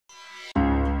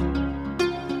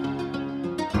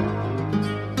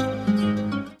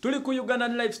Tuli ku Uganda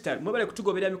lifestyle mwebale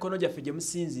kutugobera mikono gyaffe gye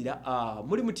musinzira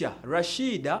muri mutya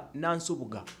Rashida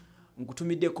Nansubuga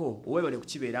nkutumiddeko webale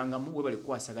kukibeerangamu webale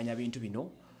kwasaganya bintu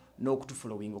bino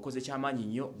n'okutufollowing okoze kyamaanyi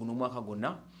nnyo guno mwaka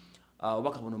gonna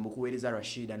obaka buno mukuweereza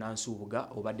Rashida Nansubuga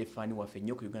obadde fani waffe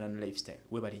nnyo ku Uganda lifestyle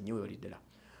webale nnyo webale ddala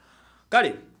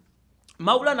kale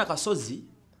Maulana Kasozi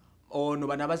ono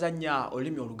banabazanya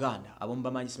olulimi Oluganda abomu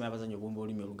bamanyi sima abazanya obumba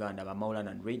olulimi Oluganda ba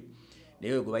Maulana and Rain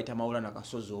naye gwe bayita Maulana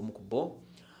Kasozi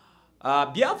omukubo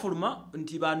byafuluma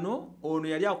nti bano ono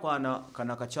yali akwana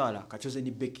kana kakyala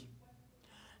Chosen Becky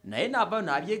naye naba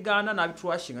nabyegana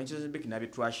nabitwashinga Chosen Becky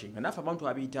nabitwashinga nafa abantu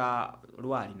abita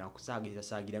lwali na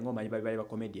kusaagira ngoma bali ba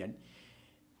comedian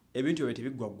ebintu ebyo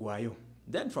tebigwaggwayo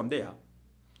then from there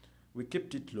we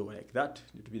kept it low like that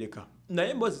nitubireka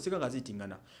naye mbozi sika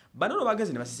ngazitingana bano no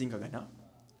bagezi ne basisinkagana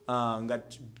nga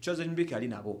Chosen Becky ali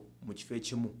nabo mu kifo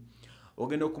ekimu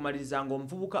ogenda okumaliriza ngo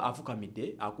omuvubuka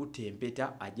afukamidde akutte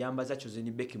embpetta ajambaza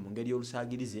Chosen Becky mu ngeri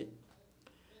y'olusagirize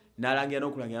nalangira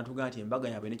n'okulangira tuga nti embaga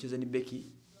yaabwe ne Chosen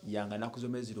Becky yanga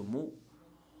nakuzomezi rumu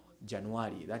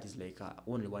January that is like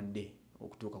only one day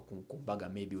okutuuka ku mbaga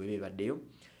maybe webe baddeyo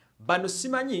bano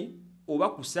simanyi oba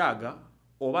kusaaga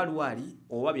oba lwali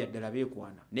oba byaddala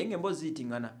beekwana naye ng'emboozi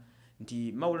zitingana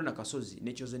nti Maulana Kasozi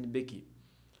ne Chosen Becky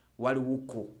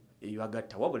waliwuko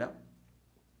ebibagatta wabula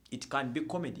it can be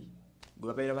comedy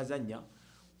gwe bazanya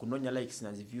kunonya likes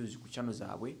na views ku channel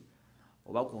zaabwe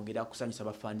oba kuongera kusanyisa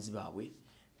ba fans baabwe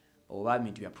oba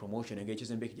bintu bya promotion engeri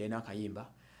Chosen Becky jaina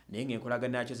akayimba naye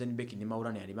ng'enkolagana ya Chosen Becky ne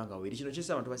Maulana yalibanga weri kino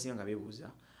kyesa abantu basinga nga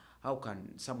beebuuza how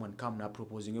can someone come na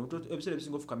proposing episode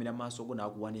ebisinga ofukamira maaso go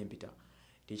nakuwana empita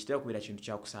tekitera kubeera kintu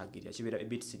kya kusaagirira kibeera a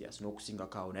bit serious n'okusinga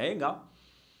kawo naye nga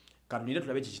katunira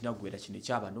tulabe kikinagwera kino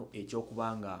ekyabano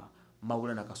ekyokubanga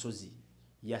Maulana Kasozi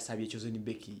yasabye Chosen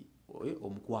Becky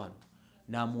omukwano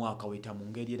namuwaka weta mu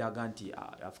ngeri eraga nti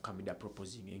afukamira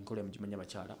proposing enkola mujimanya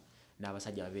bakyala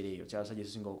n'abasajja abeereyo kyabasajja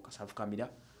singa okasafukamira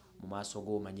mu maaso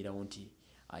go manyirawo nti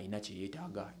ayina kye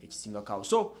yeetaaga ekisinga kawo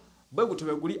so bwe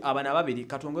gutube guli abana babiri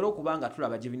katongera okubanga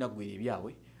tulaba gye binagwera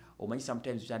ebyawe omanyi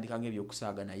sometimes bitandika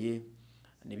ng'ebyokusaaga naye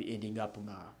ne bi ending up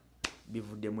nga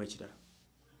bivuddemu ekirala